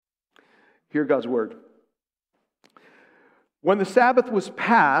Hear God's word. When the Sabbath was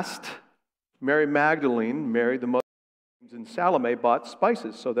passed, Mary Magdalene, Mary the mother of James, and Salome bought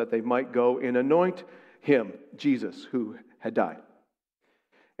spices so that they might go and anoint him, Jesus, who had died.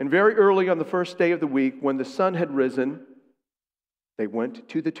 And very early on the first day of the week, when the sun had risen, they went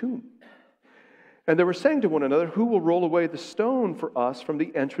to the tomb. And they were saying to one another, "Who will roll away the stone for us from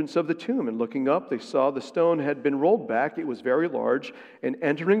the entrance of the tomb?" And looking up, they saw the stone had been rolled back. It was very large. And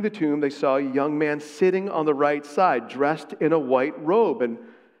entering the tomb, they saw a young man sitting on the right side, dressed in a white robe. And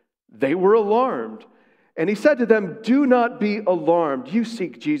they were alarmed. And he said to them, "Do not be alarmed. You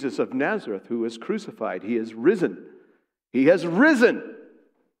seek Jesus of Nazareth, who is crucified. He is risen. He has risen.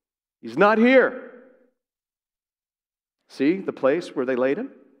 He's not here. See the place where they laid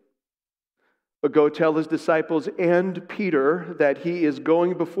him? But go tell his disciples and Peter that he is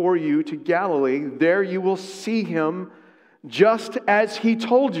going before you to Galilee. There you will see him just as he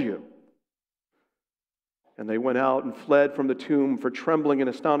told you." And they went out and fled from the tomb, for trembling and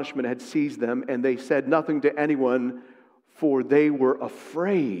astonishment had seized them, and they said nothing to anyone, for they were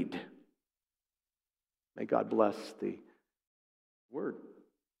afraid. May God bless the word.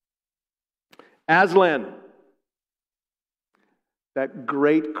 Aslan, that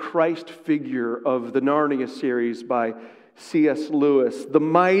great Christ figure of the Narnia series by C.S. Lewis, the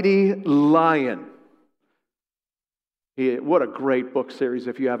mighty lion. What a great book series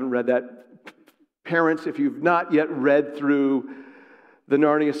if you haven't read that. Parents, if you've not yet read through the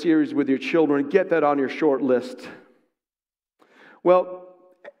Narnia series with your children, get that on your short list. Well,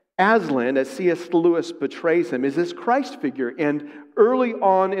 Aslan, as C.S. Lewis portrays him, is this Christ figure. And early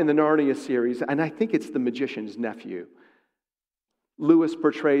on in the Narnia series, and I think it's the magician's nephew, Lewis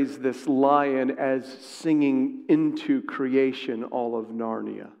portrays this lion as singing into creation all of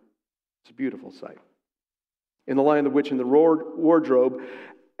Narnia. It's a beautiful sight. In The Lion, the Witch, and the Wardrobe,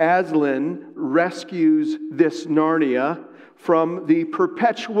 Aslan rescues this Narnia from the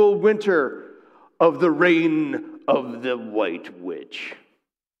perpetual winter of the reign of the White Witch.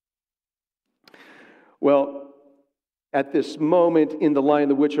 Well, at this moment in The Lion,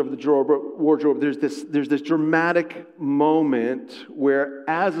 the Witch, of the Wardrobe, there's this dramatic moment where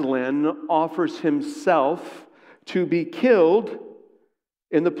Aslan offers himself to be killed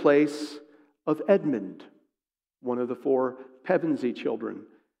in the place of Edmund, one of the four Pevensey children.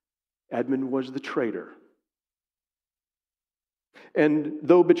 Edmund was the traitor. And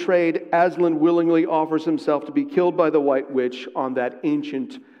though betrayed, Aslan willingly offers himself to be killed by the White Witch on that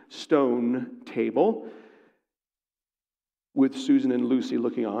ancient stone table, with Susan and Lucy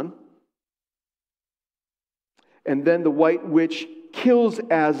looking on. And then the White Witch kills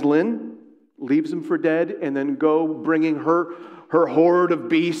Aslan, leaves him for dead, and then bringing her horde of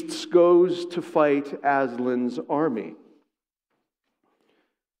beasts, goes to fight Aslan's army.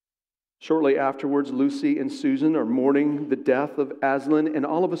 Shortly afterwards, Lucy and Susan are mourning the death of Aslan, and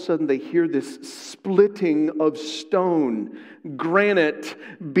all of a sudden they hear this splitting of stone, granite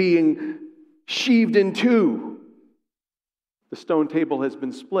being sheaved in two. The stone table has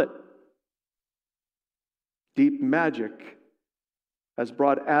been split. Deep magic has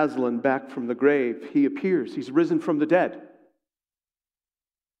brought Aslan back from the grave. He appears. He's risen from the dead.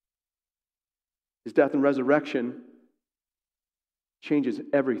 His death and resurrection changes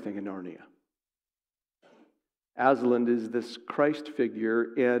everything in Narnia. Aslan is this Christ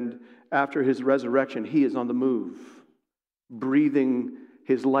figure, and after his resurrection, he is on the move, breathing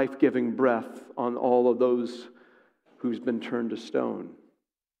his life-giving breath on all of those who's been turned to stone.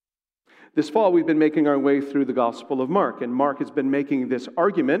 This fall, we've been making our way through the Gospel of Mark, and Mark has been making this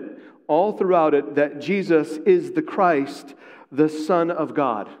argument all throughout it that Jesus is the Christ, the Son of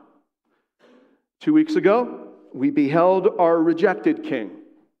God. 2 weeks ago, we beheld our rejected King,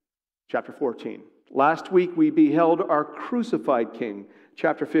 chapter 14. Last week, we beheld our crucified King,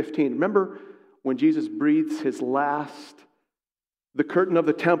 chapter 15. Remember when Jesus breathes his last? The curtain of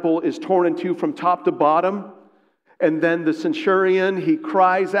the temple is torn in two from top to bottom. And then the centurion, he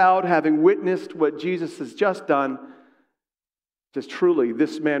cries out, having witnessed what Jesus has just done, says, truly,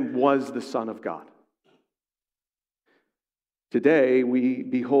 this man was the Son of God. Today, we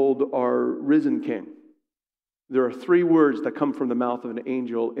behold our risen King. There are 3 words that come from the mouth of an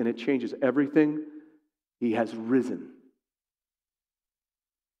angel, and it changes everything. He has risen.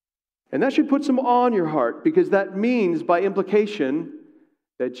 And that should put some awe in your heart, because that means, by implication,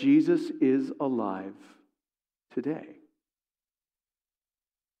 that Jesus is alive today.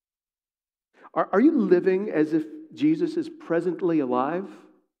 Are you living as if Jesus is presently alive,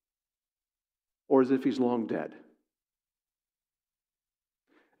 or as if he's long dead?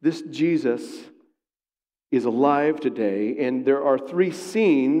 This Jesus is alive today, and there are 3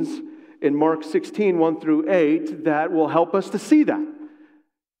 scenes in Mark 16, 1 through 8, that will help us to see that.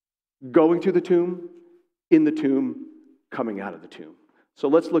 Going to the tomb, in the tomb, coming out of the tomb. So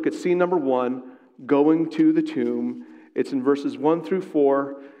let's look at scene number 1, going to the tomb. It's in verses 1 through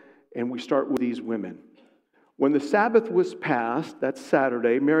 4, and we start with these women. When the Sabbath was passed, that's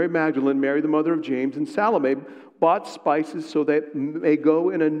Saturday, Mary Magdalene, Mary the mother of James, and Salome bought spices so that they go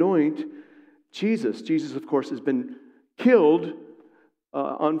and anoint Jesus. Jesus, of course, has been killed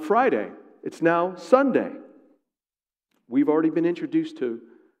on Friday. It's now Sunday. We've already been introduced to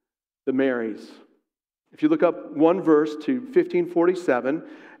the Marys. If you look up one verse to 1547,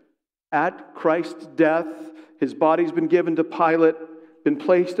 at Christ's death, his body's been given to Pilate, been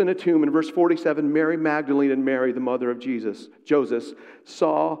placed in a tomb. In verse 47, Mary Magdalene and Mary, the mother of Jesus, Joseph,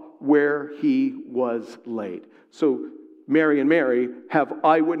 saw where he was laid. So Mary and Mary have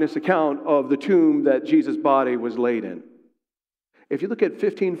eyewitness account of the tomb that Jesus' body was laid in. If you look at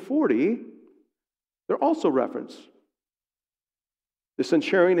 1540, they're also referenced. The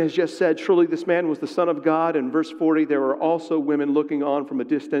centurion has just said, "Surely this man was the Son of God." In verse 40, there were also women looking on from a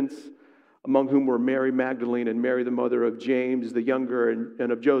distance, among whom were Mary Magdalene and Mary the mother of James the younger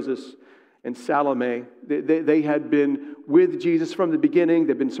and of Joseph and Salome. They had been with Jesus from the beginning.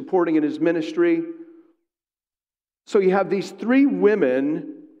 They've been supporting in his ministry. So you have these 3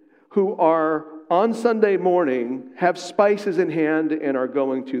 women who are on Sunday morning, have spices in hand, and are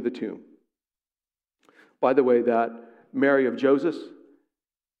going to the tomb. By the way, that Mary of Joseph,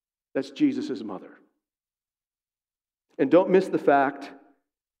 that's Jesus' mother. And don't miss the fact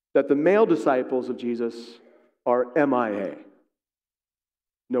that the male disciples of Jesus are MIA.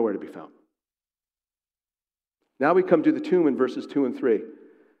 Nowhere to be found. Now we come to the tomb in verses 2 and 3.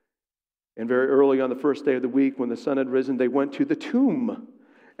 And very early on the first day of the week, when the sun had risen, they went to the tomb.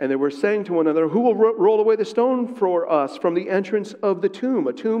 And they were saying to one another, "Who will roll away the stone for us from the entrance of the tomb?"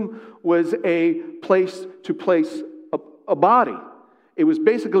 A tomb was a place to place a body. It was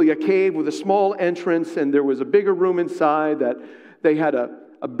basically a cave with a small entrance, and there was a bigger room inside that they had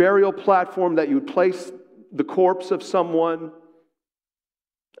a burial platform that you would place the corpse of someone.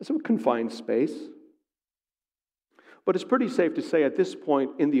 It's a confined space. But it's pretty safe to say at this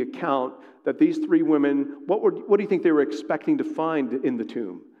point in the account that these 3 women, what do you think they were expecting to find in the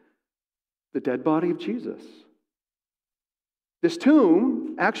tomb? The dead body of Jesus. This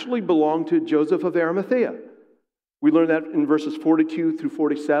tomb actually belonged to Joseph of Arimathea. We learn that in verses 42 through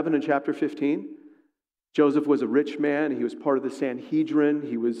 47 in chapter 15. Joseph was a rich man. He was part of the Sanhedrin.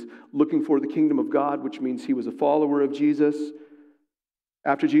 He was looking for the kingdom of God, which means he was a follower of Jesus.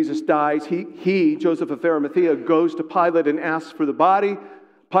 After Jesus dies, he, Joseph of Arimathea, goes to Pilate and asks for the body.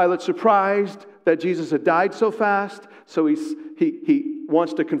 Pilate's surprised that Jesus had died so fast, so he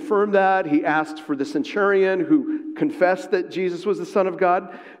wants to confirm that. He asks for the centurion who confessed that Jesus was the Son of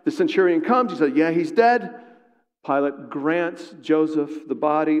God. The centurion comes. He says, "Yeah, he's dead." Pilate grants Joseph the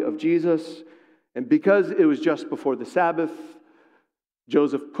body of Jesus. And because it was just before the Sabbath,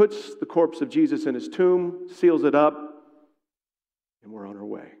 Joseph puts the corpse of Jesus in his tomb, seals it up, and we're on our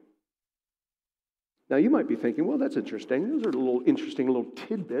way. Now you might be thinking, well, that's interesting. Those are interesting little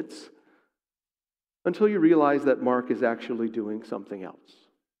tidbits, until you realize that Mark is actually doing something else.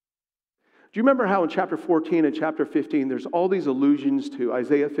 Do you remember how in chapter 14 and chapter 15, there's all these allusions to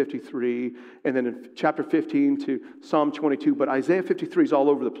Isaiah 53, and then in chapter 15 to Psalm 22, but Isaiah 53 is all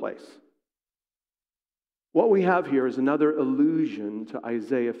over the place. What we have here is another allusion to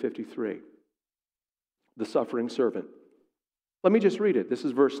Isaiah 53, the suffering servant. Let me just read it. This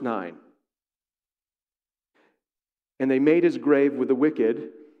is verse 9. "And they made his grave with the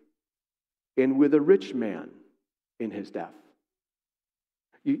wicked and with a rich man in his death."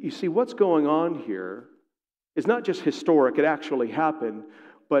 You see, what's going on here is not just historic, it actually happened,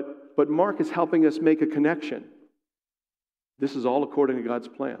 but Mark is helping us make a connection. This is all according to God's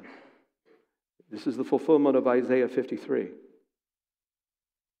plan. This is the fulfillment of Isaiah 53.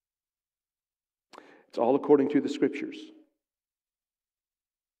 It's all according to the Scriptures.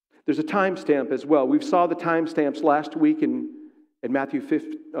 There's a timestamp as well. We saw the timestamps last week in Mark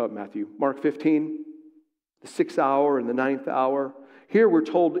 15, the 6th hour and the 9th hour. Here we're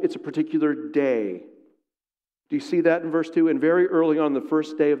told it's a particular day. Do you see that in verse 2? And very early on the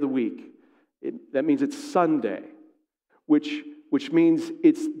first day of the week, that means it's Sunday, which means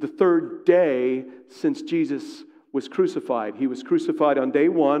it's the 3rd day since Jesus was crucified. He was crucified on day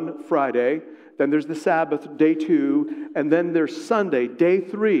 1, Friday. Then there's the Sabbath, day 2. And then there's Sunday, day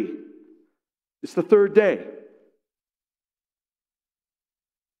 3. It's the 3rd day.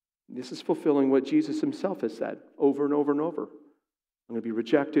 This is fulfilling what Jesus himself has said over and over and over. I'm going to be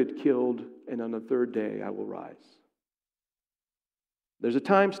rejected, killed, and on the 3rd day I will rise. There's a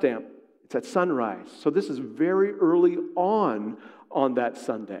timestamp. It's at sunrise. So this is very early on that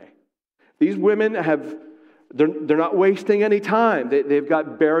Sunday. These women they're not wasting any time. They've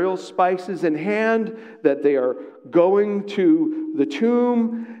got burial spices in hand, that they are going to the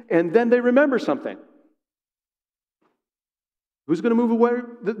tomb, and then they remember something. Who's going to move away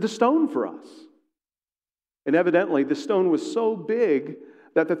the stone for us? And evidently, the stone was so big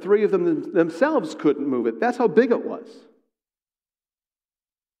that the three of them themselves couldn't move it. That's how big it was.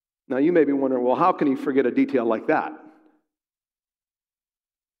 Now, you may be wondering, well, how can he forget a detail like that?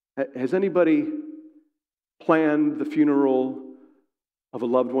 Has anybody planned the funeral of a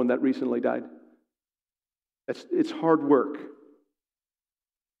loved one that recently died? It's hard work.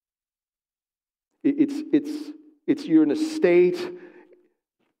 You're in a state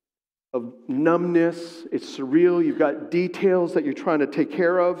of numbness. It's surreal. You've got details that you're trying to take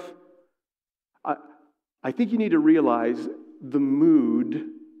care of. I think you need to realize the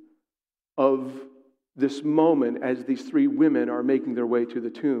mood of this moment as these three women are making their way to the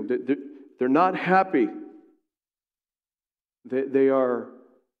tomb. They're not happy. They're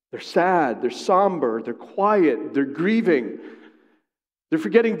sad, they're somber, they're quiet, they're grieving. They're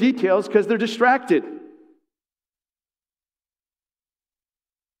forgetting details because they're distracted.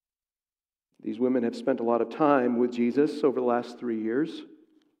 These women have spent a lot of time with Jesus over the last 3 years.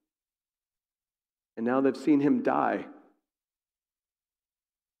 And now they've seen him die.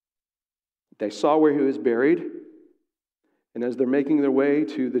 They saw where he was buried. And as they're making their way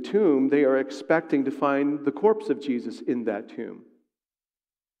to the tomb, they are expecting to find the corpse of Jesus in that tomb.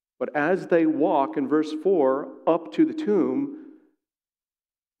 But as they walk, in verse 4, up to the tomb,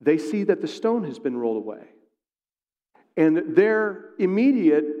 they see that the stone has been rolled away. And their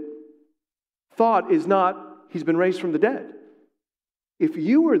immediate thought is not, he's been raised from the dead. If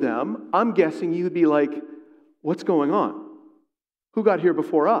you were them, I'm guessing you'd be like, what's going on? Who got here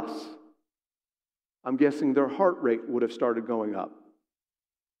before us? I'm guessing their heart rate would have started going up.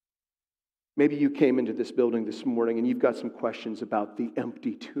 Maybe you came into this building this morning and you've got some questions about the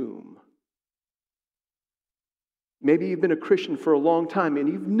empty tomb. Maybe you've been a Christian for a long time and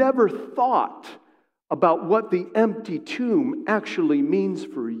you've never thought about what the empty tomb actually means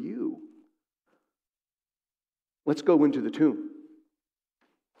for you. Let's go into the tomb.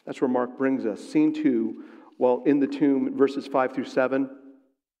 That's where Mark brings us. Scene 2, while in the tomb, verses 5 through 7.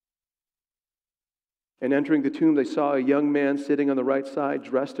 And entering the tomb, they saw a young man sitting on the right side,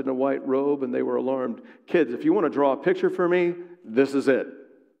 dressed in a white robe, and they were alarmed. Kids, if you want to draw a picture for me, this is it.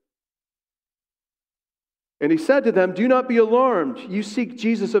 And he said to them, "Do not be alarmed. You seek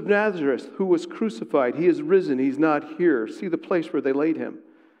Jesus of Nazareth, who was crucified. He is risen. He's not here. See the place where they laid him.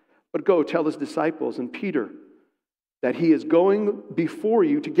 But go, tell his disciples and Peter that he is going before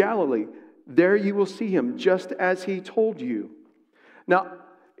you to Galilee. There you will see him, just as he told you." Now,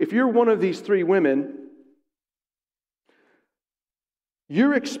 if you're one of these three women,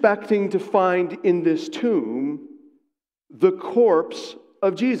 you're expecting to find in this tomb the corpse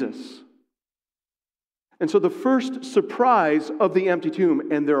of Jesus. And so the first surprise of the empty tomb,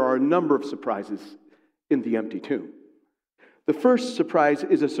 and there are a number of surprises in the empty tomb. The first surprise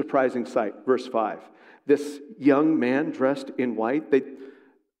is a surprising sight. Verse 5. This young man dressed in white,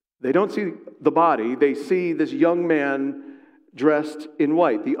 they don't see the body, they see this young man dressed in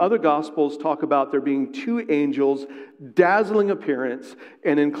white. The other Gospels talk about there being two angels, dazzling appearance,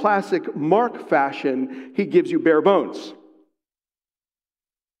 and in classic Mark fashion, he gives you bare bones.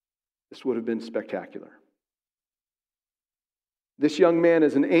 This would have been spectacular. This young man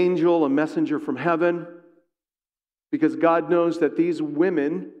is an angel, a messenger from heaven, because God knows that these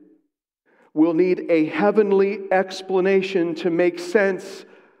women will need a heavenly explanation to make sense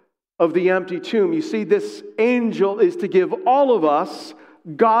of the empty tomb. You see, this angel is to give all of us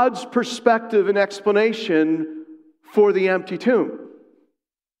God's perspective and explanation for the empty tomb.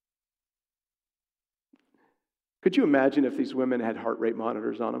 Could you imagine if these women had heart rate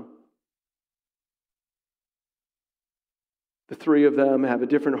monitors on them? The three of them have a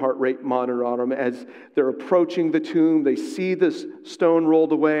different heart rate monitor on them. As they're approaching the tomb, they see this stone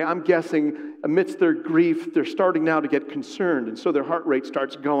rolled away. I'm guessing amidst their grief, they're starting now to get concerned, and so their heart rate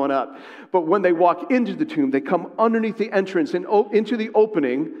starts going up. But when they walk into the tomb, they come underneath the entrance and into the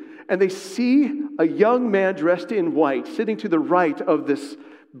opening, and they see a young man dressed in white sitting to the right of this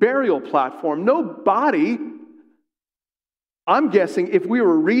burial platform. No body. I'm guessing if we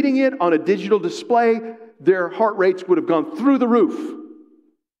were reading it on a digital display, their heart rates would have gone through the roof.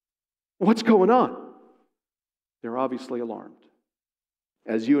 What's going on? They're obviously alarmed,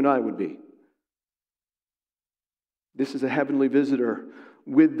 as you and I would be. This is a heavenly visitor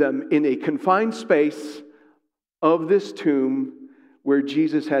with them in a confined space of this tomb where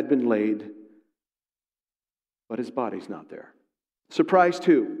Jesus had been laid, but his body's not there. Surprise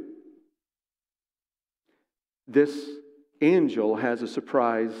 2. This angel has a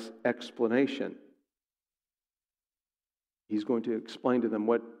surprise explanation. He's going to explain to them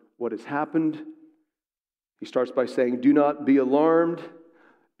what has happened. He starts by saying, "Do not be alarmed,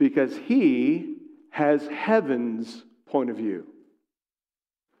 because he has heaven's point of view."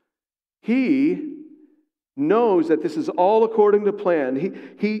 He knows that this is all according to plan.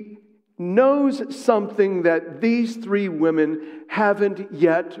 He knows something that these 3 women haven't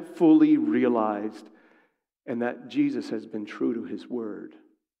yet fully realized, and that Jesus has been true to his word.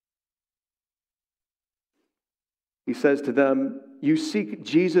 He says to them, "You seek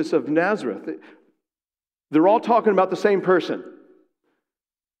Jesus of Nazareth." They're all talking about the same person.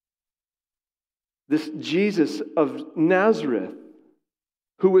 This Jesus of Nazareth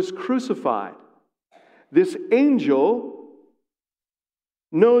who was crucified. This angel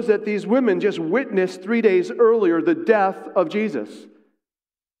knows that these women just witnessed 3 days earlier the death of Jesus.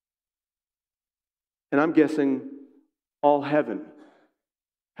 And I'm guessing all heaven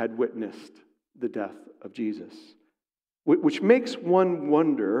had witnessed the death of Jesus. Which makes one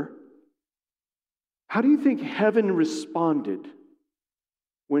wonder, how do you think heaven responded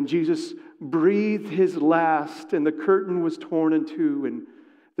when Jesus breathed his last and the curtain was torn in two and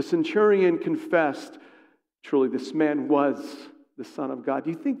the centurion confessed, truly this man was the Son of God? Do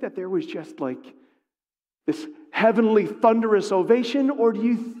you think that there was just like this heavenly thunderous ovation, or do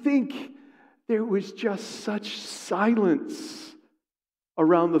you think there was just such silence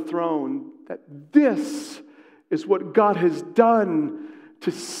around the throne that this is what God has done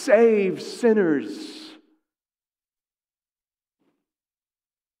to save sinners?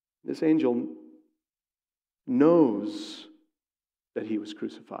 This angel knows that he was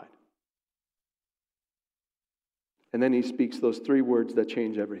crucified. And then he speaks those 3 words that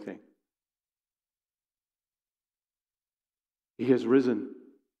change everything. He has risen.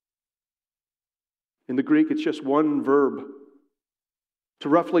 In the Greek, it's just one verb. To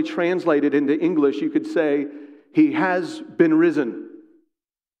roughly translate it into English, you could say, he has been risen.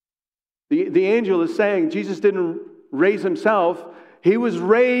 The angel is saying Jesus didn't raise himself. He was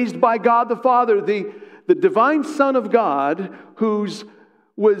raised by God the Father, the divine Son of God,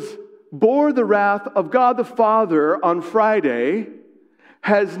 bore the wrath of God the Father on Friday,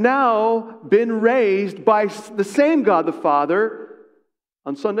 has now been raised by the same God the Father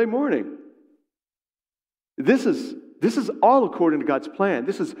on Sunday morning. This is all according to God's plan.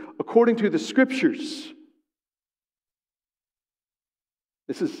 This is according to the Scriptures.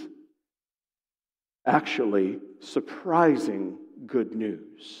 This is actually surprising good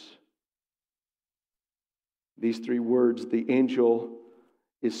news. These 3 words the angel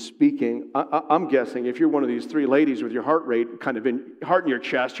is speaking. I'm guessing if you're one of these 3 ladies with your heart rate heart in your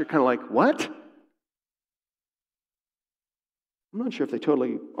chest, you're kind of like, what? I'm not sure if they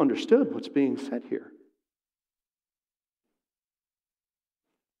totally understood what's being said here.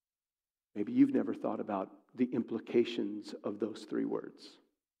 Maybe you've never thought about the implications of those 3 words.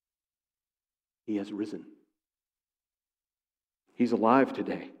 He has risen. He's alive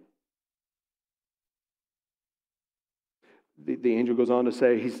today. The angel goes on to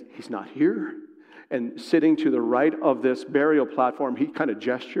say he's not here. And sitting to the right of this burial platform, he kind of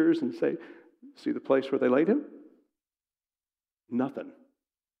gestures and say, see the place where they laid him? Nothing.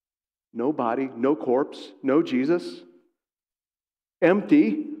 No body, no corpse, no Jesus.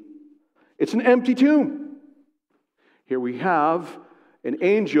 Empty. It's an empty tomb. Here we have an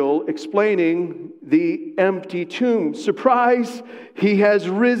angel explaining the empty tomb. Surprise, he has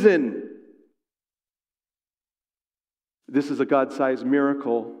risen. This is a God-sized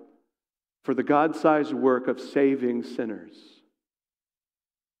miracle for the God-sized work of saving sinners.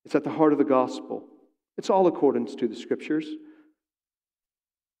 It's at the heart of the gospel. It's all accordance to the Scriptures.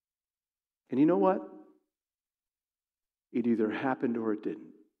 And you know what? It either happened or it didn't.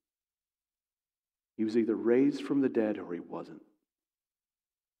 He was either raised from the dead or he wasn't.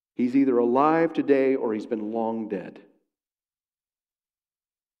 He's either alive today or he's been long dead.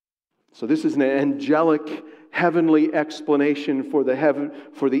 So this is an angelic, heavenly explanation for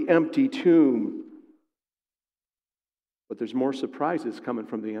the empty tomb. But there's more surprises coming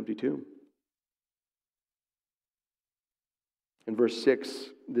from the empty tomb. In verse 6,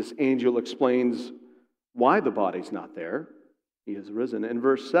 this angel explains why the body's not there. He has risen. In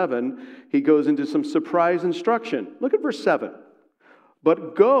verse 7, he goes into some surprise instruction. Look at verse 7.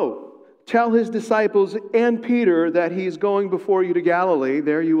 But go, tell his disciples and Peter that he is going before you to Galilee.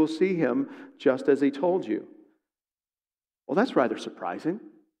 There you will see him, just as he told you. Well, that's rather surprising.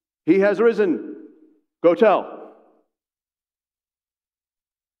 He has risen. Go tell.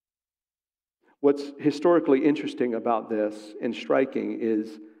 What's historically interesting about this and striking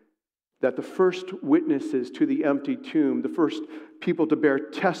is that the first witnesses to the empty tomb, the first people to bear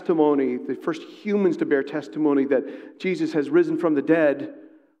testimony, the first humans to bear testimony that Jesus has risen from the dead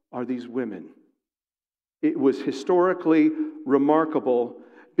are these women. It was historically remarkable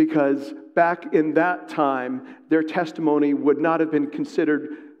because back in that time, their testimony would not have been considered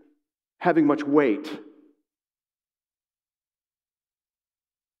having much weight.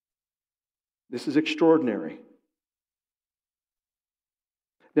 This is extraordinary.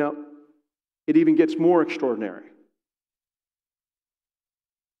 Now, it even gets more extraordinary.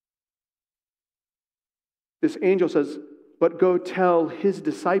 This angel says, "But go tell his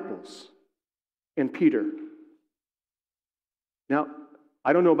disciples and Peter." Now,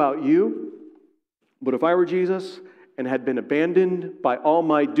 I don't know about you, but if I were Jesus and had been abandoned by all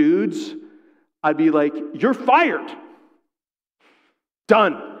my dudes, I'd be like, "You're fired.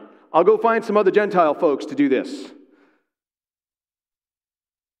 Done. I'll go find some other Gentile folks to do this."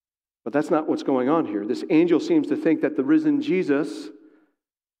 But that's not what's going on here. This angel seems to think that the risen Jesus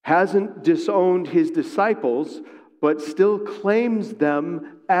hasn't disowned his disciples, but still claims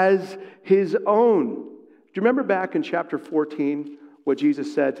them as his own. Do you remember back in chapter 14 what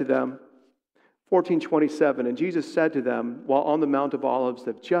Jesus said to them? 14:27, and Jesus said to them, while on the Mount of Olives,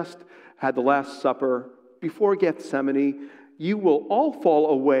 they've just had the Last Supper, before Gethsemane, "You will all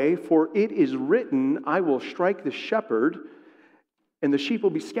fall away, for it is written, I will strike the shepherd, and the sheep will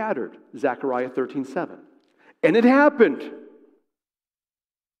be scattered." Zechariah 13:7. And it happened.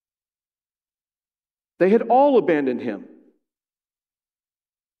 They had all abandoned him.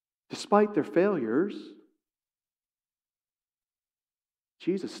 Despite their failures,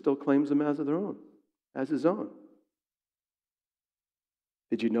 Jesus still claims them as their own, as his own.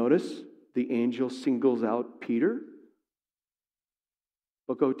 Did you notice the angel singles out Peter?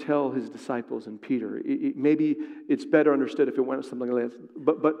 But go tell his disciples and Peter. Maybe it's better understood if it went something like this.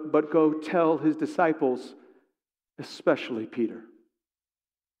 But go tell his disciples, especially Peter.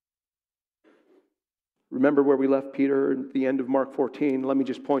 Remember where we left Peter at the end of Mark 14? Let me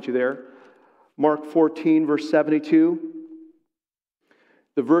just point you there. Mark 14, verse 72.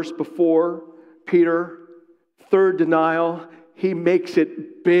 The verse before Peter, third denial, he makes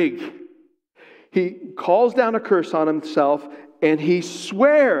it big. He calls down a curse on himself and he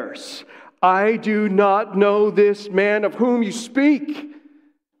swears, "I do not know this man of whom you speak."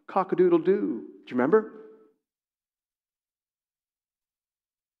 Cock-a-doodle-doo. Do you remember?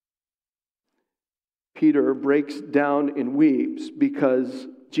 Peter breaks down and weeps because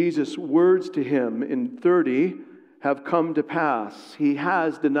Jesus' words to him in 30 have come to pass. He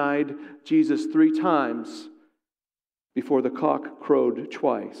has denied Jesus 3 times before the cock crowed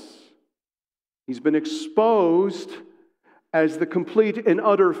twice. He's been exposed as the complete and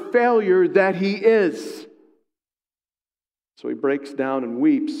utter failure that he is. So he breaks down and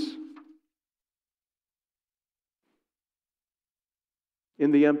weeps.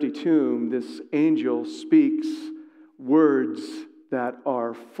 In the empty tomb, this angel speaks words that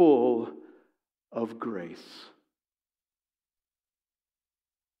are full of grace.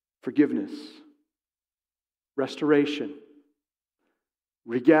 Forgiveness, restoration,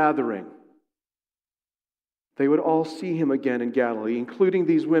 regathering. They would all see him again in Galilee, including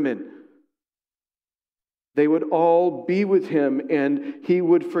these women. They would all be with him, and he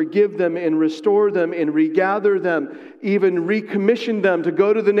would forgive them and restore them and regather them, even recommission them to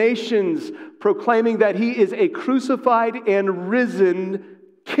go to the nations, proclaiming that he is a crucified and risen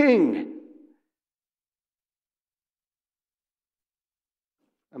king.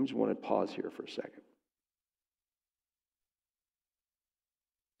 I just want to pause here for a second.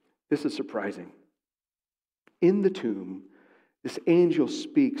 This is surprising. In the tomb, this angel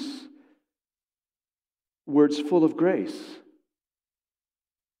speaks words full of grace.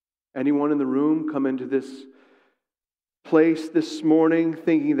 Anyone in the room come into this place this morning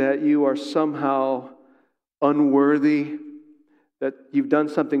thinking that you are somehow unworthy, that you've done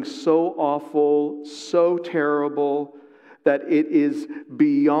something so awful, so terrible, that it is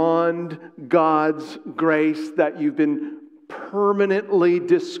beyond God's grace, that you've been permanently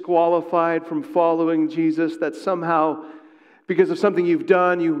disqualified from following Jesus, that somehow, because of something you've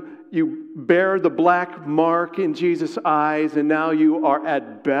done, you bear the black mark in Jesus' eyes, and now you are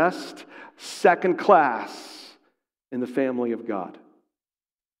at best second class in the family of God?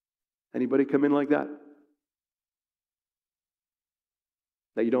 Anybody come in like that?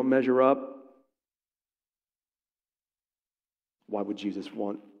 That you don't measure up? Why would Jesus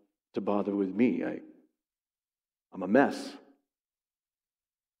want to bother with me? I'm a mess.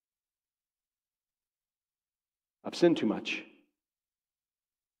 I've sinned too much.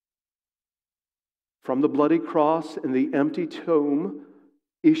 From the bloody cross and the empty tomb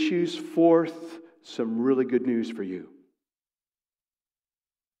issues forth some really good news for you.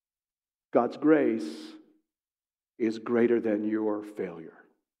 God's grace is greater than your failure.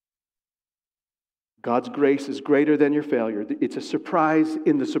 God's grace is greater than your failure. It's a surprise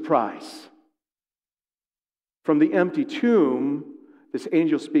in the surprise. From the empty tomb, this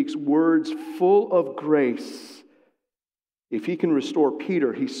angel speaks words full of grace. If he can restore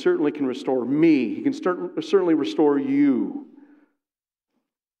Peter, he certainly can restore me. He can certainly restore you.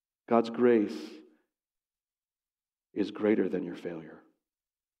 God's grace is greater than your failure.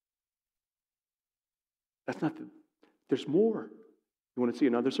 There's more. You want to see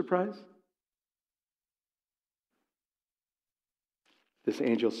another surprise? This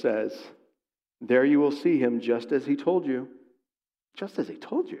angel says, there you will see him just as he told you. Just as he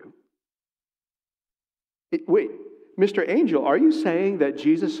told you? Wait, Mr. Angel, are you saying that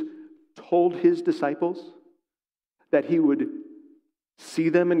Jesus told his disciples that he would see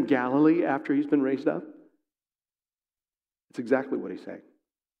them in Galilee after he's been raised up? It's exactly what he's saying.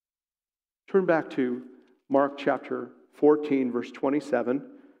 Turn back to Mark chapter 14, verse 27.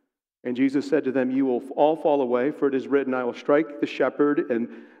 And Jesus said to them, you will all fall away, for it is written, I will strike the shepherd, and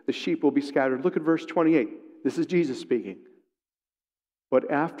the sheep will be scattered. Look at verse 28. This is Jesus speaking. But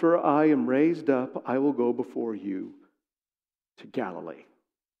after I am raised up, I will go before you to Galilee.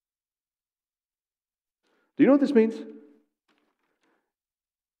 Do you know what this means?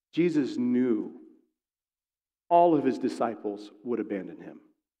 Jesus knew all of his disciples would abandon him.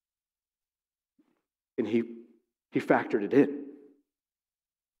 And he factored it in.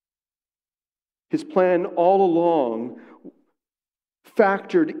 His plan all along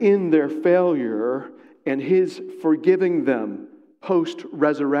factored in their failure and his forgiving them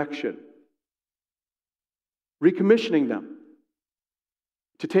post-resurrection, recommissioning them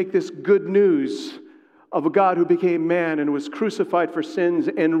to take this good news of a God who became man and was crucified for sins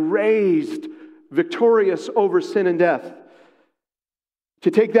and raised victorious over sin and death, to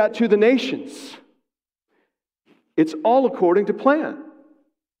take that to the nations. It's all according to plan.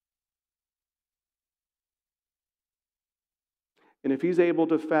 And if he's able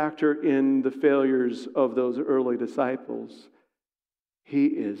to factor in the failures of those early disciples, he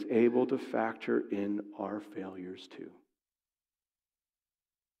is able to factor in our failures too.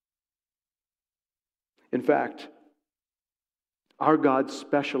 In fact, our God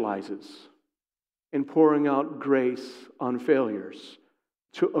specializes in pouring out grace on failures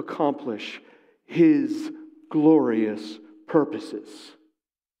to accomplish his glorious purposes.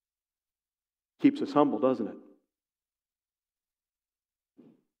 Keeps us humble, doesn't it?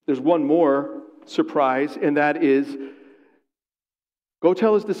 There's one more surprise, and that is, go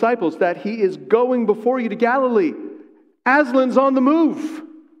tell his disciples that he is going before you to Galilee. Aslan's on the move.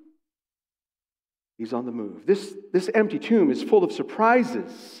 He's on the move. This empty tomb is full of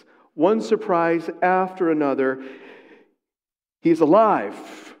surprises. One surprise after another. He is alive.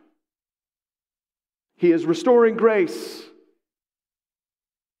 He is restoring grace.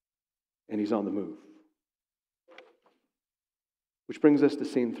 And he's on the move. Which brings us to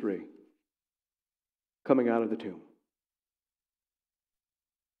scene 3. Coming out of the tomb.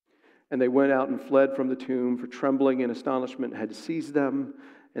 And they went out and fled from the tomb, for trembling and astonishment had seized them,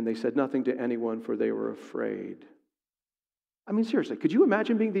 and they said nothing to anyone, for they were afraid. I mean, seriously, could you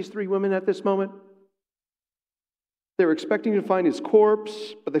imagine being these 3 women at this moment? They were expecting to find his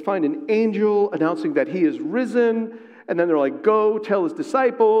corpse, but they find an angel announcing that he is risen, and then they're like, go tell his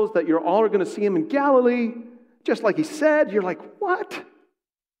disciples that you're all going to see him in Galilee, just like he said. You're like, what?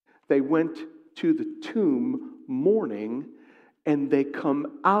 They went to the tomb mourning, and they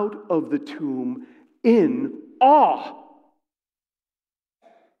come out of the tomb in awe.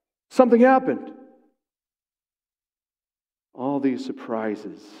 Something happened. All these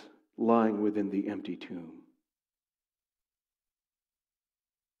surprises lying within the empty tomb.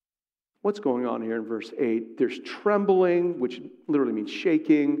 What's going on here in verse 8? There's trembling, which literally means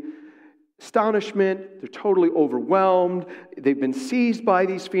shaking. Astonishment, they're totally overwhelmed. They've been seized by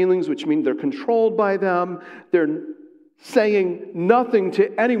these feelings, which means they're controlled by them. They're saying nothing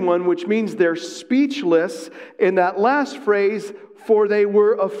to anyone, which means they're speechless. In that last phrase, for they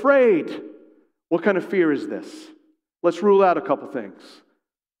were afraid. What kind of fear is this? Let's rule out a couple things.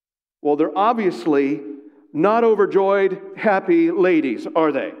 Well, they're obviously not overjoyed, happy ladies,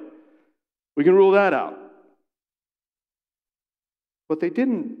 are they? We can rule that out. But they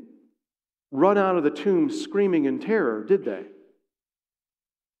didn't run out of the tomb screaming in terror, did they?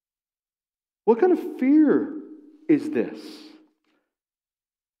 What kind of fear is this?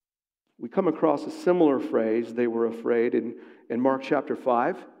 We come across a similar phrase, they were afraid, in Mark chapter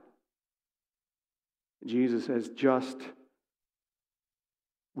 5. Jesus has just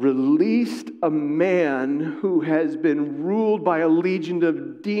released a man who has been ruled by a legion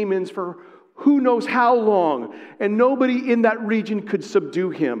of demons for who knows how long, and nobody in that region could subdue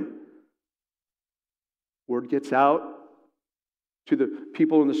him. Word gets out to the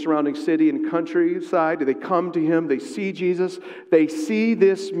people in the surrounding city and countryside. They come to him. They see Jesus. They see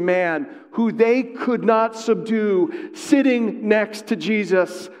this man who they could not subdue sitting next to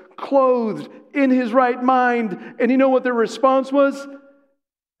Jesus, clothed in his right mind. And you know what their response was?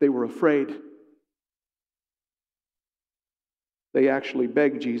 They were afraid. They actually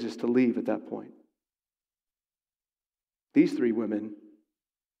begged Jesus to leave at that point. These three women,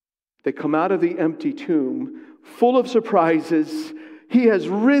 they come out of the empty tomb full of surprises. He has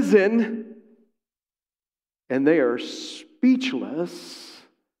risen, and they are speechless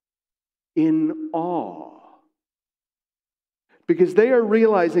in awe. Because they are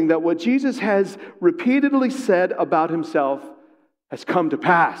realizing that what Jesus has repeatedly said about himself has come to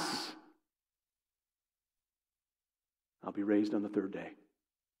pass. I'll be raised on the third day.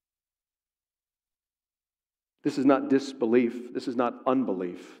 This is not disbelief. This is not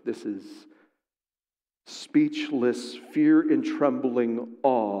unbelief. This is speechless, fear and trembling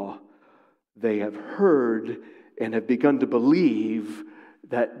awe. They have heard and have begun to believe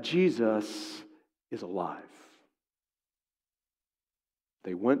that Jesus is alive.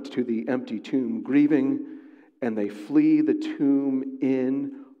 They went to the empty tomb grieving, and they flee the tomb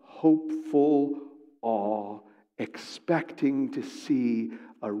in hopeful awe, expecting to see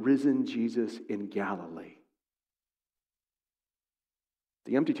a risen Jesus in Galilee.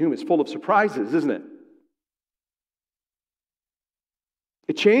 The empty tomb is full of surprises, isn't it?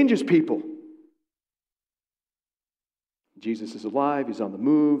 It changes people. Jesus is alive. He's on the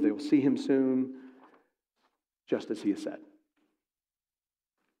move. They will see him soon, just as he has said.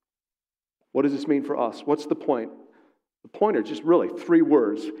 What does this mean for us? What's the point? The point are just really three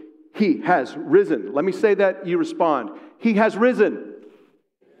words. He has risen. Let me say that, you respond. He has risen.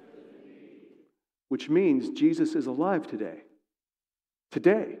 Which means Jesus is alive today.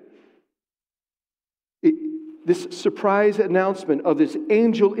 Today. This surprise announcement of this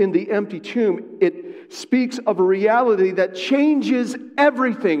angel in the empty tomb, it speaks of a reality that changes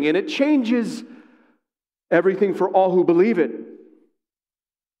everything, and it changes everything for all who believe it.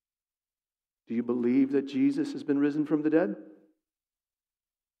 Do you believe that Jesus has been risen from the dead?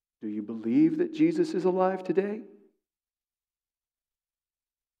 Do you believe that Jesus is alive today?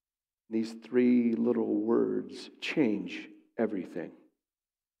 These three little words change everything.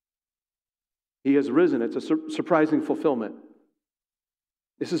 He has risen. It's a surprising fulfillment.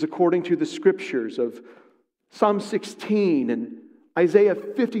 This is according to the scriptures of Psalm 16 and Isaiah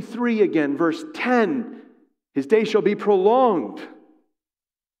 53 again, verse 10. His day shall be prolonged.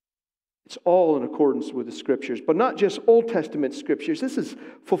 It's all in accordance with the scriptures, but not just Old Testament scriptures. This is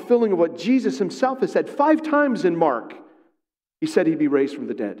fulfilling of what Jesus himself has said 5 times in Mark. He said he'd be raised from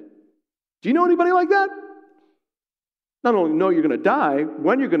the dead. Do you know anybody like that? Not only know you're going to die,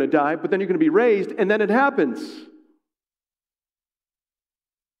 when you're going to die, but then you're going to be raised, and then it happens.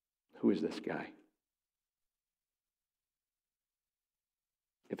 Who is this guy?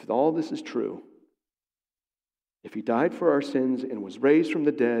 If all this is true, if he died for our sins and was raised from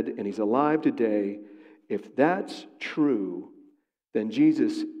the dead and he's alive today, if that's true, then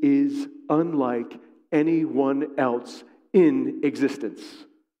Jesus is unlike anyone else in existence.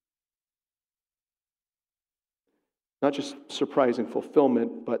 Not just surprising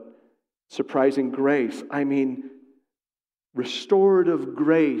fulfillment, but surprising grace. I mean, restorative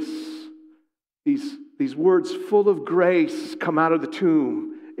grace. These words full of grace come out of the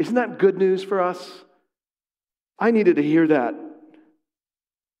tomb. Isn't that good news for us? I needed to hear that.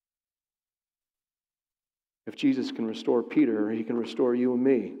 If Jesus can restore Peter, he can restore you and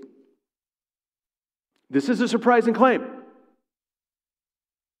me. This is a surprising claim.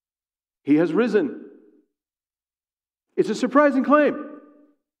 He has risen. It's a surprising claim.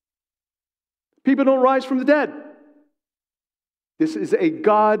 People don't rise from the dead. This is a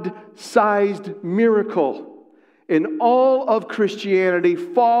God-sized miracle. And all of Christianity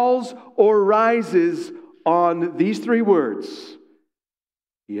falls or rises on these 3 words.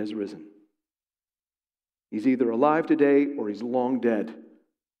 He has risen. He's either alive today or he's long dead.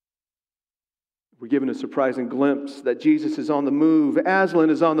 We're given a surprising glimpse that Jesus is on the move. Aslan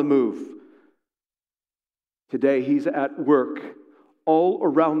is on the move. Today he's at work all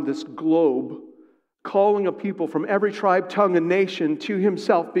around this globe, calling a people from every tribe, tongue, and nation to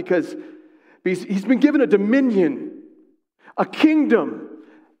himself because he's been given a dominion, a kingdom,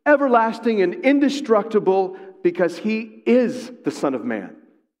 everlasting and indestructible, because he is the Son of Man.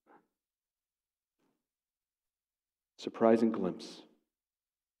 Surprising glimpse.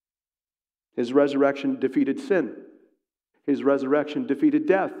 His resurrection defeated sin. His resurrection defeated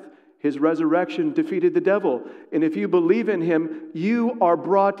death. His resurrection defeated the devil. And if you believe in him, you are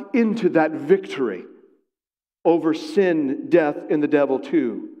brought into that victory over sin, death, and the devil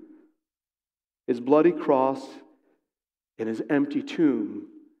too. His bloody cross and his empty tomb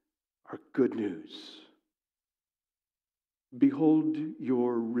are good news. Behold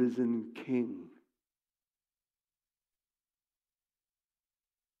your risen King.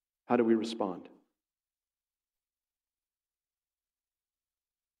 How do we respond?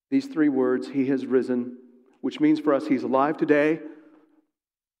 These three words, he has risen, which means for us he's alive today.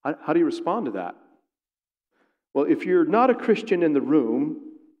 How do you respond to that? Well, if you're not a Christian in the room,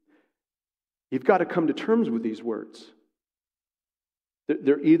 you've got to come to terms with these words.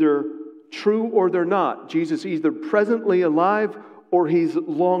 They're either true or they're not. Jesus is either presently alive or he's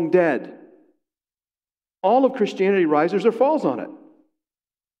long dead. All of Christianity rises or falls on it.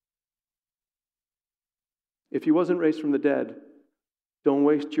 If he wasn't raised from the dead, don't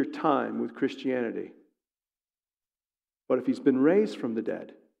waste your time with Christianity. But if he's been raised from the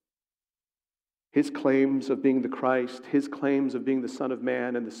dead, his claims of being the Christ, his claims of being the Son of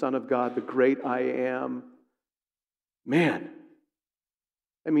Man and the Son of God, the great I am, man,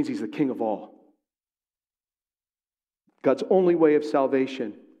 that means he's the King of all. God's only way of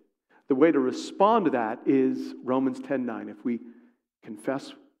salvation. The way to respond to that is Romans 10:9. If we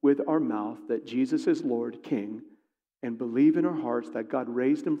confess with our mouth that Jesus is Lord, King, and believe in our hearts that God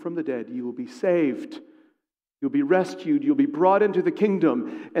raised him from the dead, you will be saved. You'll be rescued. You'll be brought into the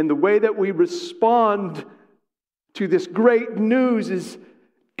kingdom. And the way that we respond to this great news is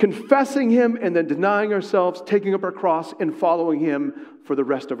confessing him and then denying ourselves, taking up our cross, and following him for the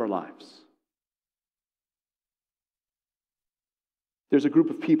rest of our lives. There's a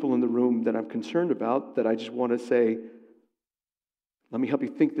group of people in the room that I'm concerned about that I just want to say, let me help you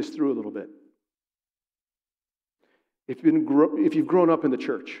think this through a little bit. If you've grown up in the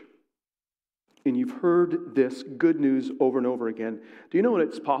church and you've heard this good news over and over again, do you know when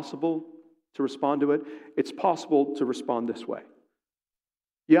it's possible to respond to it? It's possible to respond this way.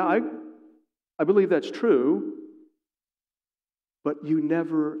 Yeah, I believe that's true, but you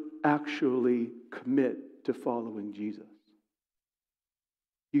never actually commit to following Jesus.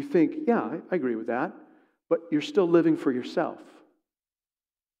 You think, yeah, I agree with that, but you're still living for yourself.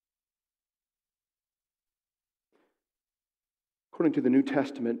 According to the New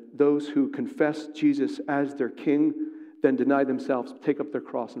Testament, those who confess Jesus as their King, then deny themselves, take up their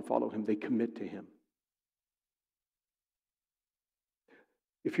cross and follow him. They commit to him.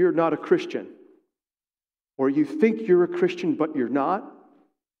 If you're not a Christian, or you think you're a Christian but you're not,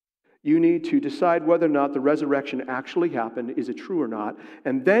 you need to decide whether or not the resurrection actually happened. Is it true or not?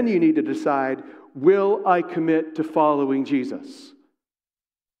 And then you need to decide, will I commit to following Jesus?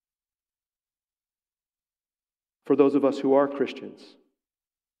 For those of us who are Christians,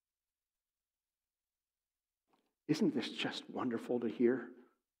 isn't this just wonderful to hear?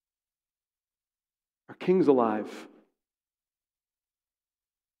 Our King's alive.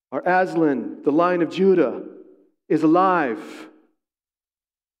 Our Aslan, the Lion of Judah, is alive.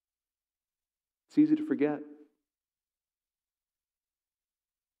 It's easy to forget.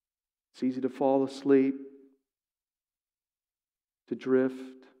 It's easy to fall asleep, to drift,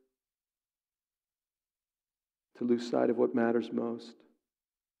 to lose sight of what matters most.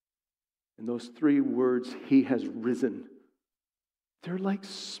 And those three words, he has risen, they're like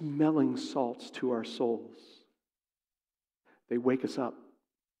smelling salts to our souls. They wake us up.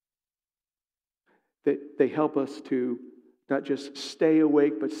 They help us to not just stay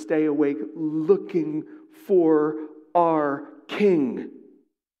awake, but stay awake looking for our King,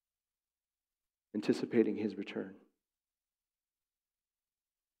 anticipating his return.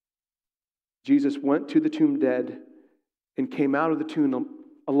 Jesus went to the tomb dead and came out of the tomb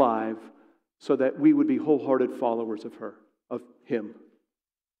alive so that we would be wholehearted followers of him.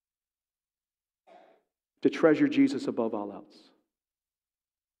 To treasure Jesus above all else.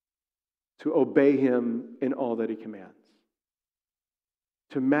 To obey him in all that he commands.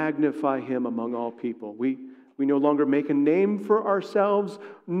 To magnify him among all people. We no longer make a name for ourselves,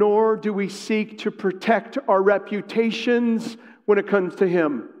 nor do we seek to protect our reputations when it comes to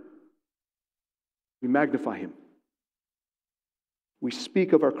him. We magnify him. We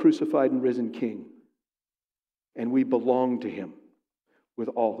speak of our crucified and risen King, and we belong to him with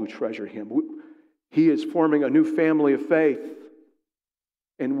all who treasure him. He is forming a new family of faith,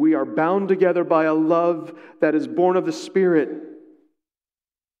 and we are bound together by a love that is born of the Spirit.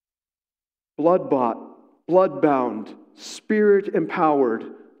 Blood-bought, blood-bound, Spirit-empowered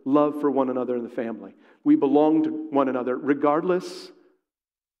love for one another in the family. We belong to one another regardless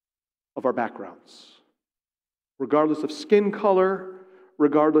of our backgrounds, regardless of skin color,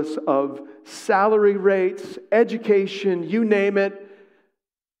 regardless of salary rates, education, you name it.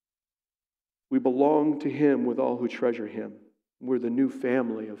 We belong to Him with all who treasure Him. We're the new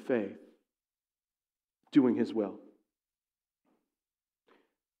family of faith, doing His will.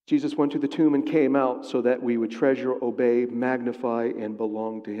 Jesus went to the tomb and came out so that we would treasure, obey, magnify, and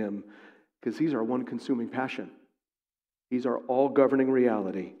belong to Him. Because He's our one consuming passion. He's our all-governing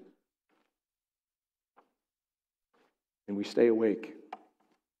reality. And we stay awake.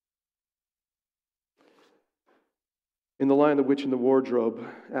 In The Lion, the Witch, and the Wardrobe,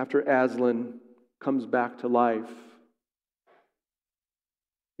 after Aslan comes back to life,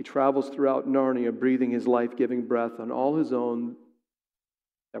 he travels throughout Narnia, breathing his life-giving breath on all his own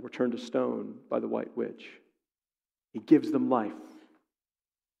that were turned to stone by the White Witch. He gives them life,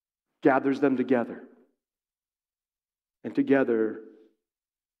 gathers them together, and together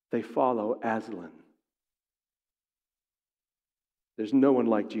they follow Aslan. There's no one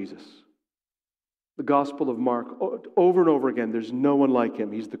like Jesus. The Gospel of Mark, over and over again, there's no one like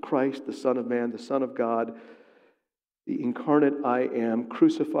Him. He's the Christ, the Son of Man, the Son of God, the incarnate I Am,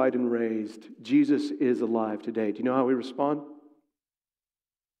 crucified and raised. Jesus is alive today. Do you know how we respond?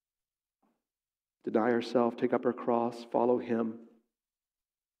 Deny ourselves, take up our cross, follow Him,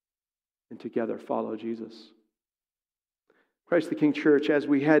 and together follow Jesus. Christ the King Church, as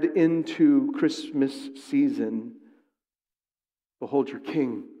we head into Christmas season, behold your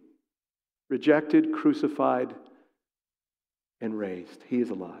King, rejected, crucified, and raised. He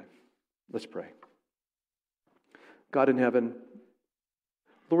is alive. Let's pray. God in heaven,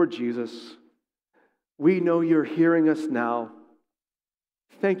 Lord Jesus, we know You're hearing us now.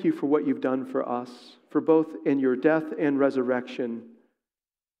 Thank You for what You've done for us, for both in Your death and resurrection.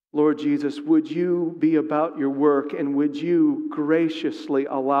 Lord Jesus, would You be about Your work, and would You graciously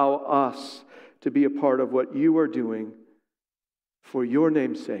allow us to be a part of what You are doing for Your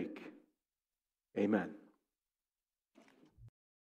name's sake. Amen.